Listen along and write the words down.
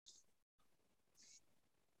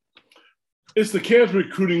It's the Cavs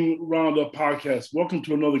Recruiting Roundup podcast. Welcome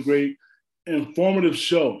to another great, informative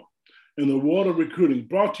show in the world of recruiting,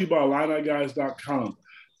 brought to you by IlliniGuys.com.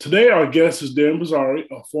 Today, our guest is Dan Bizzarri,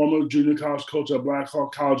 a former junior college coach at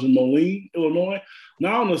Blackhawk College in Moline, Illinois,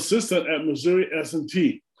 now an assistant at Missouri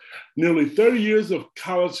S&T. Nearly 30 years of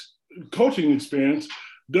college coaching experience.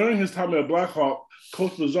 During his time at Blackhawk,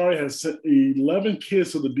 Coach Bizzarri has sent 11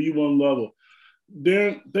 kids to the D1 level.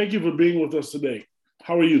 Dan, thank you for being with us today.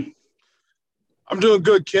 How are you? I'm doing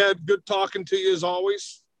good, Ked. Good talking to you as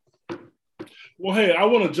always. Well, hey, I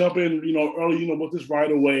want to jump in, early, with this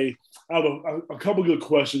right away. I have a couple good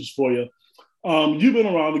questions for you. You've been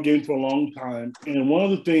around the game for a long time, and one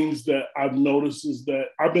of the things that I've noticed is that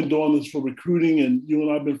I've been doing this for recruiting, and you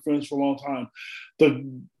and I have been friends for a long time. The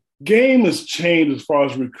game has changed as far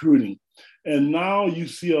as recruiting, and now you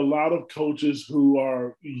see a lot of coaches who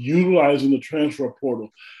are utilizing the transfer portal.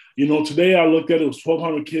 Today I looked at it was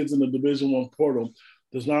 1,200 kids in the Division I portal.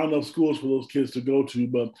 There's not enough schools for those kids to go to,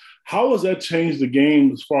 but how has that changed the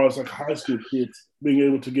game as far as like high school kids being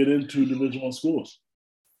able to get into Division I schools?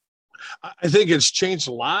 I think it's changed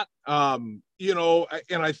a lot, and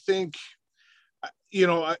I think,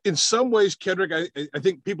 in some ways, Kendrick, I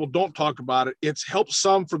think people don't talk about it. It's helped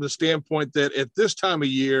some from the standpoint that at this time of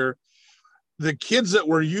year, the kids that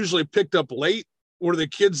were usually picked up late were the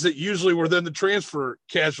kids that usually were then the transfer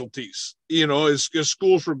casualties, as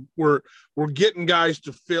schools were getting guys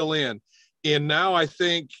to fill in. And now I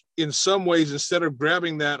think in some ways, instead of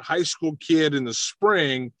grabbing that high school kid in the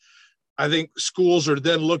spring, I think schools are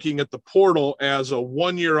then looking at the portal as a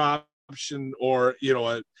 1-year option or,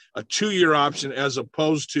 a 2-year option, as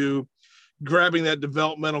opposed to grabbing that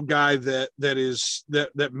developmental guy that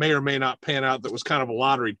may or may not pan out, that was kind of a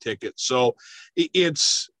lottery ticket. So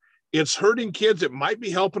it's hurting kids. It might be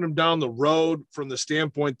helping them down the road from the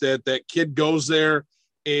standpoint that that kid goes there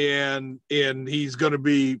and he's going to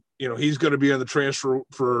be, he's going to be on the transfer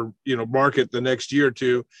for, market the next year or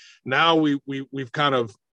two. Now we've kind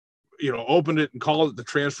of, opened it and called it the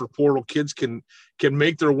transfer portal. Kids can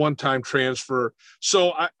make their one-time transfer.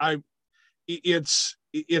 So it's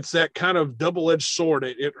that kind of double-edged sword.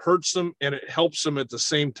 It hurts them and it helps them at the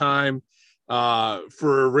same time,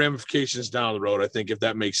 for ramifications down the road, I think, if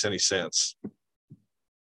that makes any sense.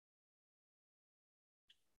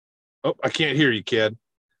 Oh, I can't hear you, kid.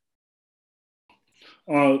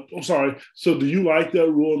 I'm sorry. So do you like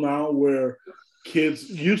that rule now where kids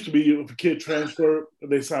used to be, if a kid transferred,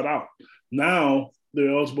 they sat out. Now they're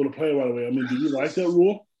eligible to play right away. I mean, do you like that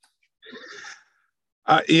rule?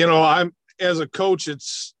 I'm, as a coach,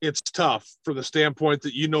 it's tough for the standpoint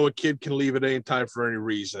that, a kid can leave at any time for any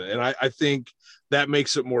reason. And I think that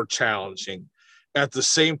makes it more challenging. At the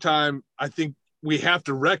same time, I think we have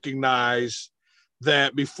to recognize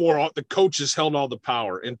that before, the coaches held all the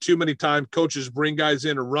power. And too many times coaches bring guys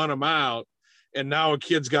in and run them out. And now a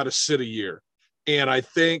kid's got to sit a year. And I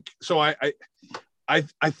think, so I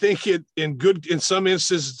think it in some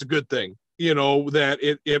instances, it's a good thing, that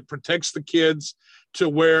it protects the kids to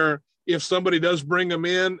where, if somebody does bring them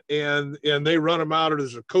in and they run them out, or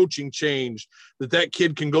there's a coaching change, that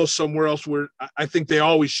kid can go somewhere else, where I think they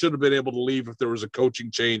always should have been able to leave if there was a coaching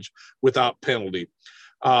change without penalty.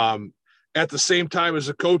 At the same time, as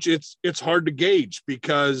a coach, it's hard to gauge,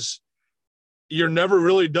 because you're never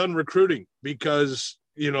really done recruiting, because,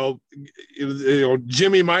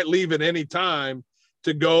 Jimmy might leave at any time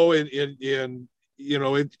to go and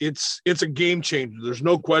it's a game changer. There's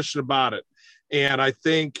no question about it. And I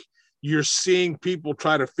think you're seeing people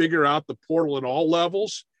try to figure out the portal at all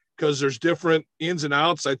levels, because there's different ins and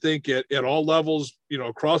outs, I think, at all levels,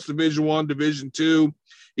 across Division I, Division II,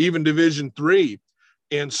 even Division III.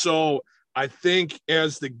 And so I think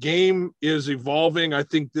as the game is evolving, I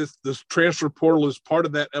think this transfer portal is part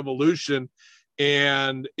of that evolution.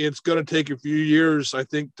 And it's going to take a few years, I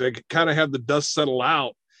think, to kind of have the dust settle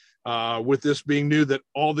out, with this being new, that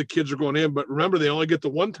all the kids are going in. But remember, they only get the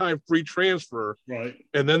one-time free transfer, right?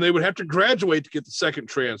 And then they would have to graduate to get the second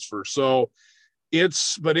transfer. So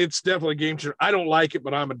it's definitely a game changer. I don't like it,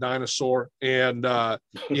 but I'm a dinosaur. And, I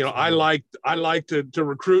like to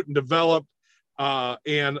recruit and develop.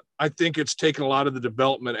 And I think it's taken a lot of the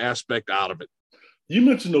development aspect out of it. You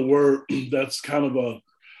mentioned a word that's kind of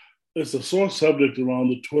it's a sore subject around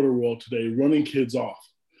the Twitter world today, running kids off.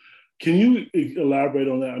 Can you elaborate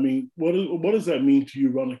on that? I mean, what does that mean to you,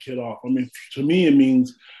 run a kid off? I mean, to me, it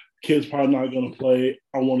means kid's probably not going to play.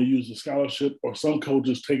 I want to use the scholarship, or some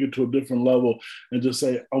coaches take it to a different level and just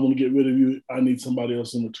say, I want to get rid of you. I need somebody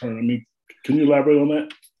else in return. I mean, can you elaborate on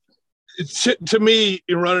that? To me,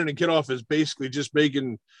 running a kid off is basically just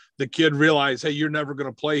making the kid realize, hey, you're never going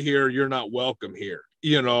to play here. You're not welcome here.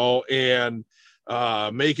 and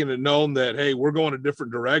making it known that, hey, we're going a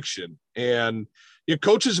different direction. And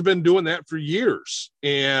coaches have been doing that for years.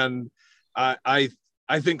 And I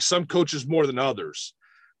think some coaches more than others.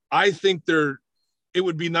 I think it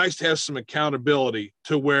would be nice to have some accountability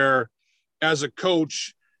to where, as a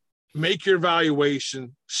coach, make your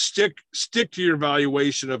evaluation, stick to your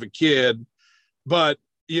evaluation of a kid, but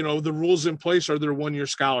the rules in place are their 1-year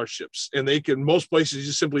scholarships, and most places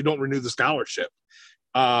just simply don't renew the scholarship.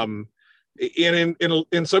 And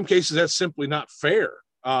in some cases that's simply not fair.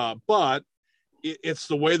 But it's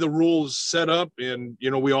the way the rules set up. And,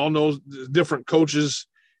 we all know different coaches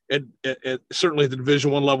at certainly at the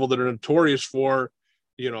Division I level that are notorious for,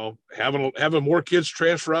 having more kids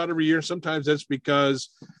transfer out every year. Sometimes that's because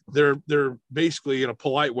they're basically, in a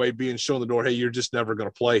polite way, being shown the door, hey, you're just never going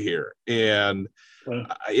to play here. And,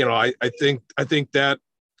 I think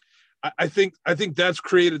that's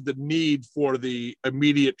created the need for the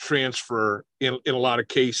immediate transfer in a lot of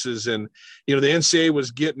cases. And, the NCAA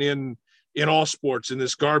was getting in all sports in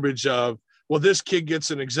this garbage of, well, this kid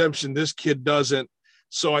gets an exemption, this kid doesn't.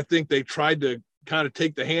 So I think they tried to kind of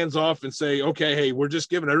take the hands off and say, okay, hey, we're just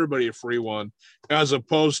giving everybody a free one, as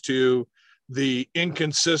opposed to the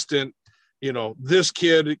inconsistent, this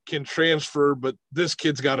kid can transfer, but this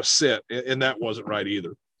kid's got to sit. And that wasn't right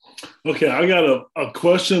either. Okay, I got a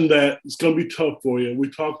question that is going to be tough for you. We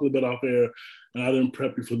talked a little bit off air, and I didn't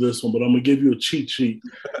prep you for this one, but I'm going to give you a cheat sheet.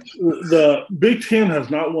 The Big Ten has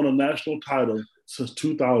not won a national title since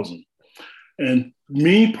 2000. And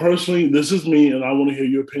me personally, this is me, and I want to hear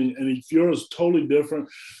your opinion. And if yours is totally different,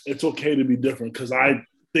 it's okay to be different, because I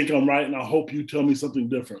think I'm right, and I hope you tell me something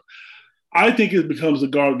different. I think it becomes a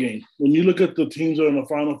guard game. When you look at the teams that are in the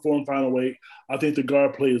Final Four and Final Eight, I think the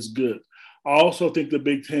guard play is good. I also think the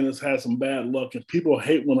Big Ten has had some bad luck, and people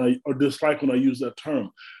hate or dislike when I use that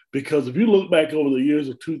term. Because if you look back over the years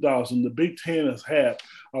of 2000, the Big Ten has had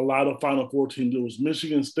a lot of Final Four teams. There was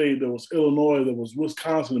Michigan State, there was Illinois, there was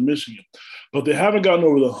Wisconsin and Michigan. But they haven't gotten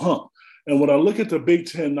over the hump. And when I look at the Big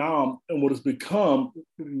Ten now and what it's become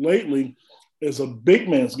lately is a big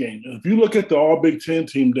man's game. And if you look at the All Big Ten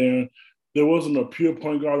team, Darren, there wasn't a pure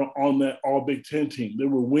point guard on that All Big Ten team. There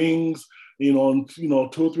were wings, and 2 or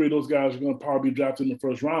 3 of those guys are going to probably be drafted in the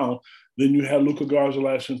first round. Then you had Luka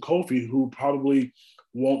Garza-Lash and Kofi, who probably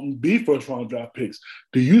won't be first-round draft picks.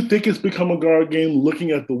 Do you think it's become a guard game looking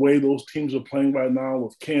at the way those teams are playing right now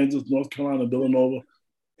with Kansas, North Carolina, Villanova?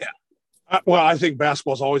 Yeah. Well, I think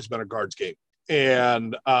basketball's always been a guards game.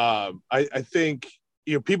 And I think,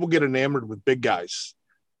 people get enamored with big guys.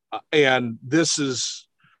 And this is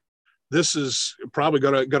probably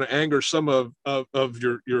going to anger some of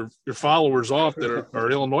your followers off that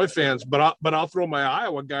are Illinois fans. But I'll throw my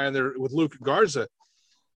Iowa guy in there with Luka Garza.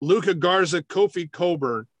 Luka Garza, Kofi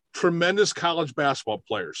Cockburn, tremendous college basketball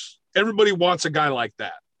players. Everybody wants a guy like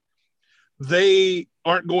that. They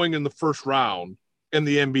aren't going in the first round in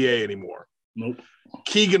the NBA anymore. Nope.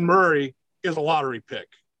 Keegan Murray is a lottery pick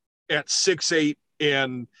at 6'8",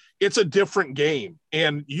 and it's a different game.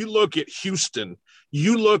 And you look at Houston,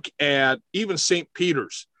 you look at even St.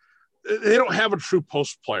 Peter's, they don't have a true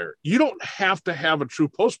post player. You don't have to have a true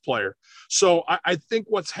post player. So I think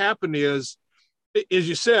what's happened is, as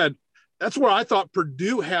you said, that's where I thought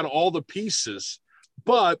Purdue had all the pieces,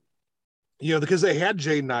 but because they had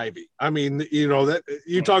Jaden Ivey. I mean, that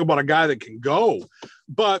you talk about a guy that can go,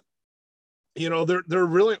 but there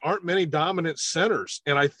really aren't many dominant centers.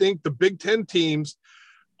 And I think the Big Ten teams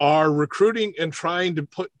are recruiting and trying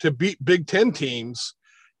to beat Big Ten teams.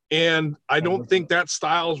 And I don't think that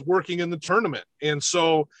style is working in the tournament. And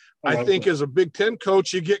so I think as a Big Ten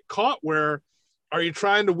coach, you get caught where, are you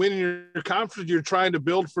trying to win your conference? You're trying to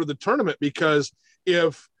build for the tournament, because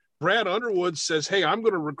if Brad Underwood says, hey, I'm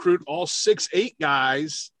going to recruit all 6'8"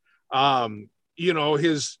 guys,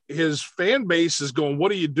 his fan base is going,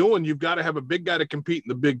 what are you doing? You've got to have a big guy to compete in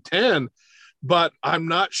the Big Ten. But I'm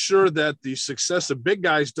not sure that the success of big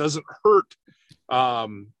guys doesn't hurt,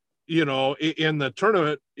 in the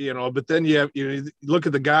tournament, but then you look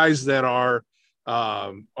at the guys that are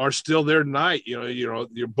still there tonight, your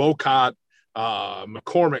Bocott,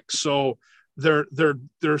 McCormick. So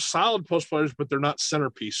they're solid post players, but they're not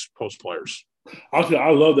centerpiece post players. Actually,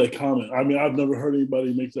 I love that comment. I mean, I've never heard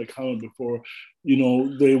anybody make that comment before.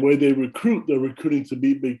 The way they recruit, they're recruiting to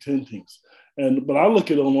beat Big Ten teams. But I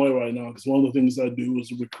look at Illinois right now, because one of the things I do is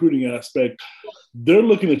the recruiting aspect. They're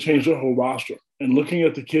looking to change their whole roster. And looking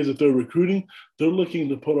at the kids that they're recruiting, they're looking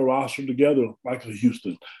to put a roster together like a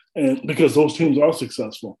Houston, and because those teams are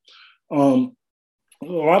successful. A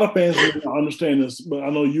lot of fans may not understand this, but I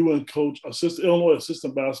know you and Illinois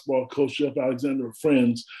assistant basketball coach Jeff Alexander are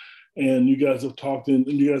friends. and you guys have talked and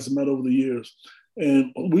you guys have met over the years.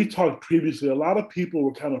 And we talked previously, a lot of people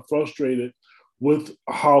were kind of frustrated with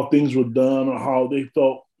how things were done or how they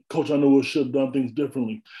felt Coach Underwood should have done things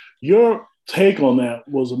differently. Your take on that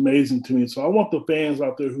was amazing to me. So I want the fans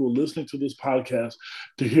out there who are listening to this podcast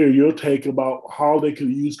to hear your take about how they could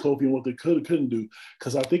use Kofi and what they could or couldn't do,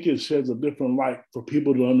 because I think it sheds a different light for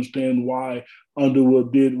people to understand why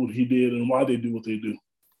Underwood did what he did and why they do what they do.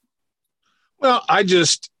 Well,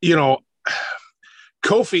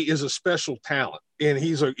 Kofi is a special talent, and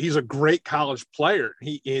he's a great college player.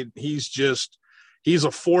 He's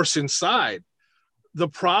a force inside. The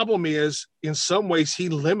problem is, in some ways, he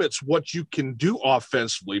limits what you can do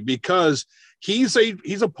offensively because he's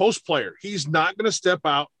a post player. He's not going to step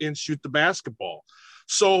out and shoot the basketball.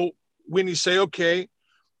 So when you say, okay,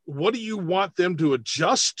 what do you want them to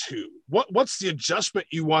adjust to? What's the adjustment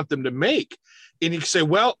you want them to make? And you can say,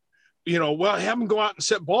 have them go out and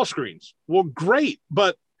set ball screens. Well, great,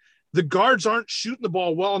 but the guards aren't shooting the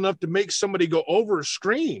ball well enough to make somebody go over a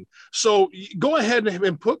screen. So go ahead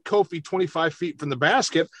and put Kofi 25 feet from the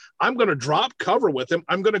basket. I'm going to drop cover with him.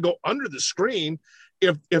 I'm going to go under the screen.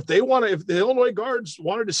 If the Illinois guards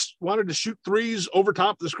wanted to shoot threes over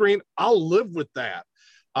top of the screen, I'll live with that.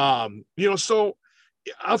 So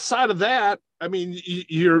outside of that, I mean,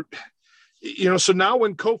 so now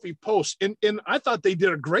when Kofi posts, and I thought they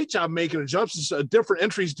did a great job making adjustments, different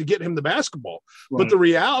entries to get him the basketball. Right. But the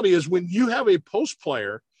reality is, when you have a post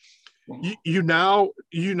player, you now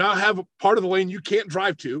have a part of the lane you can't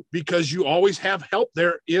drive to because you always have help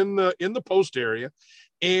there in the post area,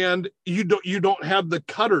 and you don't have the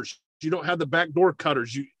cutters, you don't have the backdoor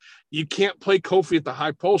cutters. You can't play Kofi at the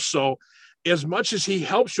high post. So as much as he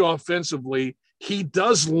helps you offensively, he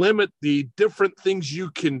does limit the different things you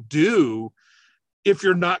can do if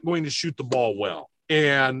you're not going to shoot the ball well.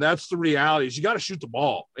 And that's the reality, is you got to shoot the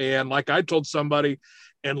ball. And like I told somebody,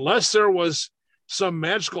 unless there was some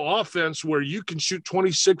magical offense where you can shoot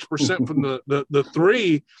 26% from the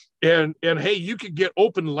three and hey, you could get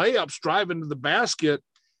open layups driving to the basket,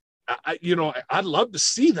 I'd love to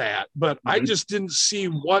see that, but I just didn't see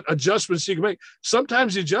what adjustments you can make.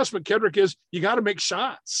 Sometimes the adjustment, Kendrick, is you got to make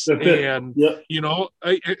shots. And,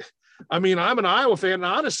 I'm an Iowa fan. And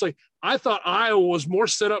honestly, I thought Iowa was more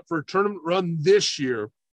set up for a tournament run this year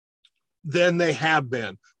than they have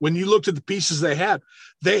been. When you looked at the pieces they had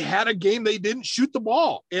a game they didn't shoot the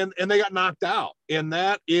ball and they got knocked out. And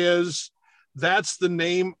that's the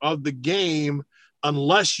name of the game.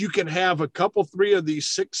 Unless you can have a couple, three of these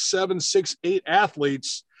 6'7", 6'8"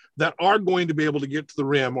 athletes that are going to be able to get to the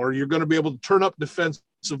rim, or you're going to be able to turn up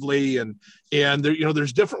defensively, and there,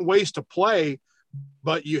 there's different ways to play,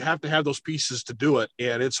 but you have to have those pieces to do it,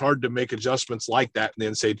 and it's hard to make adjustments like that in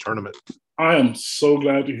the NCAA tournament. I am so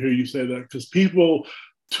glad to hear you say that, because people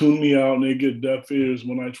tune me out and they get deaf ears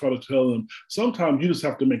when I try to tell them sometimes you just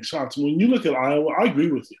have to make shots. When you look at Iowa, I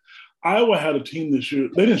agree with you. Iowa had a team this year.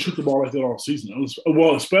 They didn't shoot the ball like that all season.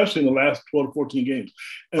 Especially in the last 12 to 14 games.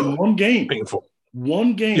 And one game,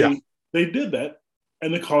 They did that,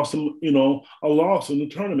 and it cost them, a loss in the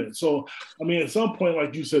tournament. So, at some point,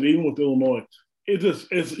 like you said, even with Illinois,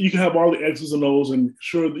 it's you can have all the X's and O's, and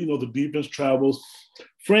sure, the defense travels.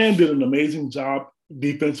 Fran did an amazing job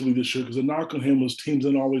defensively this year, because the knock on him was teams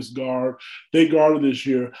didn't always guard. They guarded this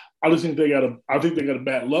year. I think they got a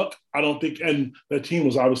bad luck. And that team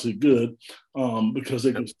was obviously good because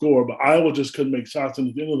they could score, but Iowa just couldn't make shots. And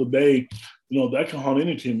at the end of the day, that can haunt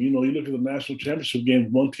any team. You look at the national championship games,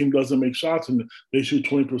 one team doesn't make shots and they shoot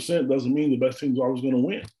 20%, doesn't mean the best team is always going to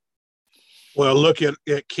win. Well, look at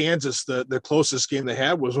Kansas. The closest game they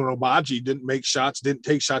had was when Agbaji didn't make shots, didn't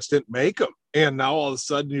take shots, didn't make them. And now all of a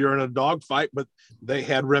sudden you're in a dogfight, but they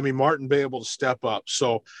had Remy Martin be able to step up.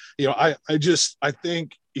 So, I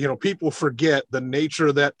think, people forget the nature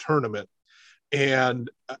of that tournament. And,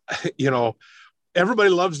 everybody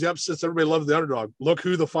loves the upsets. Everybody loves the underdog. Look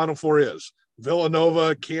who the Final Four is: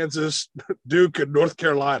 Villanova, Kansas, Duke, and North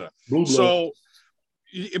Carolina. So,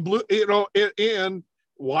 and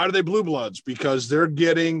why are they blue bloods? Because they're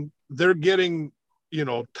getting,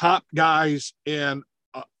 top guys and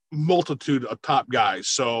a multitude of top guys.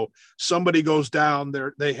 So somebody goes down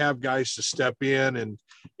there, they have guys to step in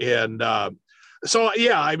the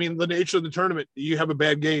nature of the tournament, you have a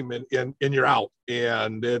bad game and you're out,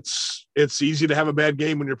 and it's easy to have a bad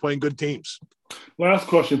game when you're playing good teams. Last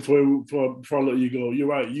question for you before I let you go. You're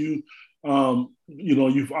right. You've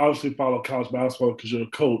obviously followed college basketball because you're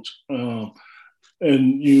a coach.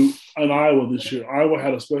 And you in Iowa this year, Iowa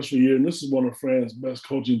had a special year, and this is one of Fran's best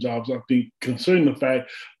coaching jobs, I think, considering the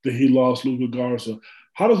fact that he lost Luka Garza.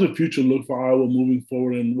 How does the future look for Iowa moving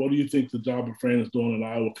forward, and what do you think the job of Fran is doing in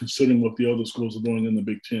Iowa, considering what the other schools are doing in the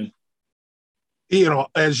Big Ten? You know,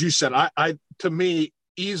 as you said, I to me,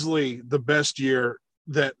 easily the best year,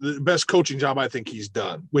 that the best coaching job I think he's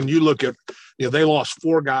done. When you look at, you know, they lost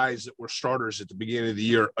 4 guys that were starters at the beginning of the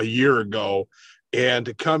year a year ago, and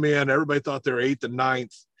to come in, everybody thought they were 8th and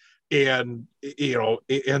 9th, and you know,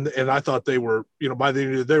 and I thought they were, you know, by the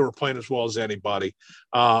end of the day, they were playing as well as anybody.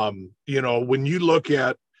 You know, when you look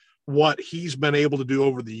at what he's been able to do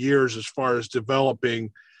over the years as far as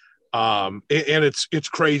developing, and it's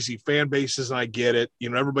crazy fan bases, and I get it, you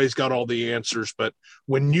know, everybody's got all the answers, but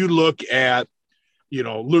when you look at, you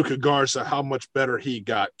know, Luka Garza, how much better he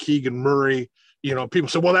got, Keegan Murray, you know, people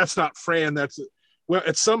say, well, that's not Fran. Well,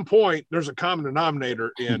 at some point there's a common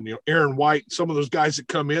denominator in, you know, Aaron White, some of those guys that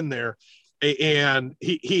come in there, and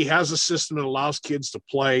he has a system that allows kids to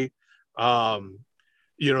play.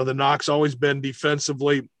 You know, the knock's always been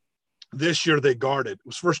defensively. This year they guarded. It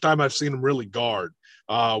was the first time I've seen them really guard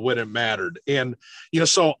when it mattered. And, you know,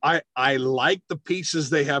 so I like the pieces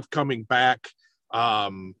they have coming back.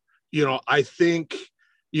 You know, I think,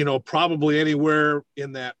 you know, probably anywhere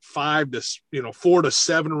in that 4 to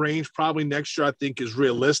 7 range, probably next year, I think is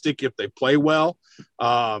realistic if they play well.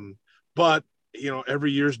 But, you know,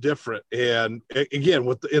 every year's different. And again,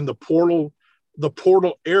 in the portal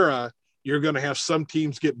era, you're going to have some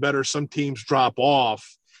teams get better, some teams drop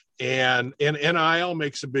off. And NIL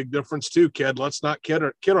makes a big difference too, kid. Let's not kid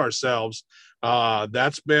ourselves.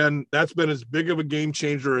 That's been as big of a game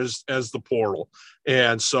changer as the portal.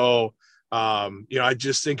 And so, you know, I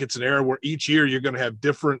just think it's an era where each year you're going to have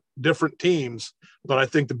different teams, but I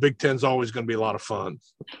think the Big Ten is always going to be a lot of fun.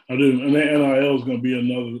 I do. And the NIL is going to be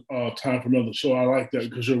another time for another show. I like that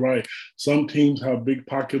because you're right. Some teams have big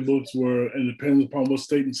pocketbooks where it depends upon what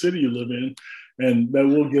state and city you live in, and that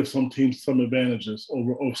will give some teams some advantages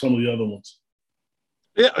over some of the other ones.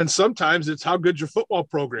 Yeah, and sometimes it's how good your football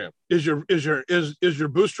program is. Your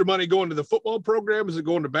booster money going to the football program? Is it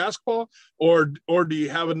going to basketball, or do you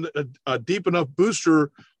have a deep enough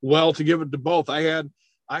booster well to give it to both? I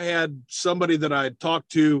had somebody that I had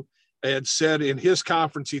talked to had said in his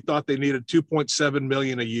conference he thought they needed $2.7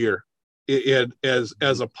 million a year as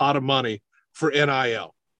a pot of money for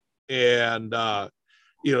NIL, and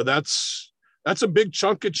you know, that's a big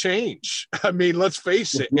chunk of change. I mean, let's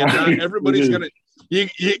face it, and not everybody's going to.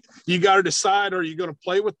 You got to decide, are you going to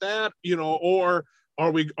play with that, you know, or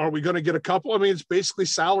are we going to get a couple? I mean, it's basically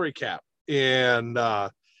salary cap. And,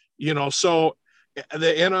 you know, so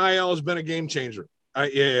the NIL has been a game changer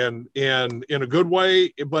and in a good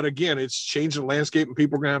way. But again, it's changing the landscape and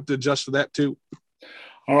people are going to have to adjust to that too.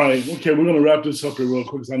 All right. Okay. We're going to wrap this up here real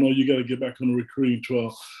quick because I know you got to get back on the recruiting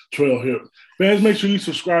trail here. Fans, make sure you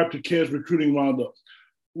subscribe to Ked's Recruiting Roundup.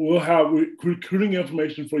 We'll have recruiting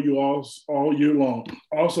information for you all year long.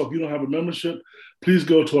 Also, if you don't have a membership, please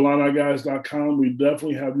go to IlliniGuys.com. We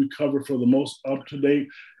definitely have you covered for the most up-to-date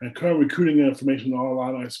and current recruiting information on all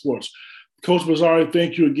Illini sports. Coach Mazzari,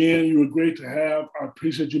 thank you again. You were great to have. I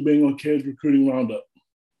appreciate you being on Ked's Recruiting Roundup.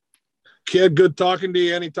 Kid, good talking to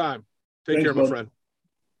you anytime. Take care, my friend.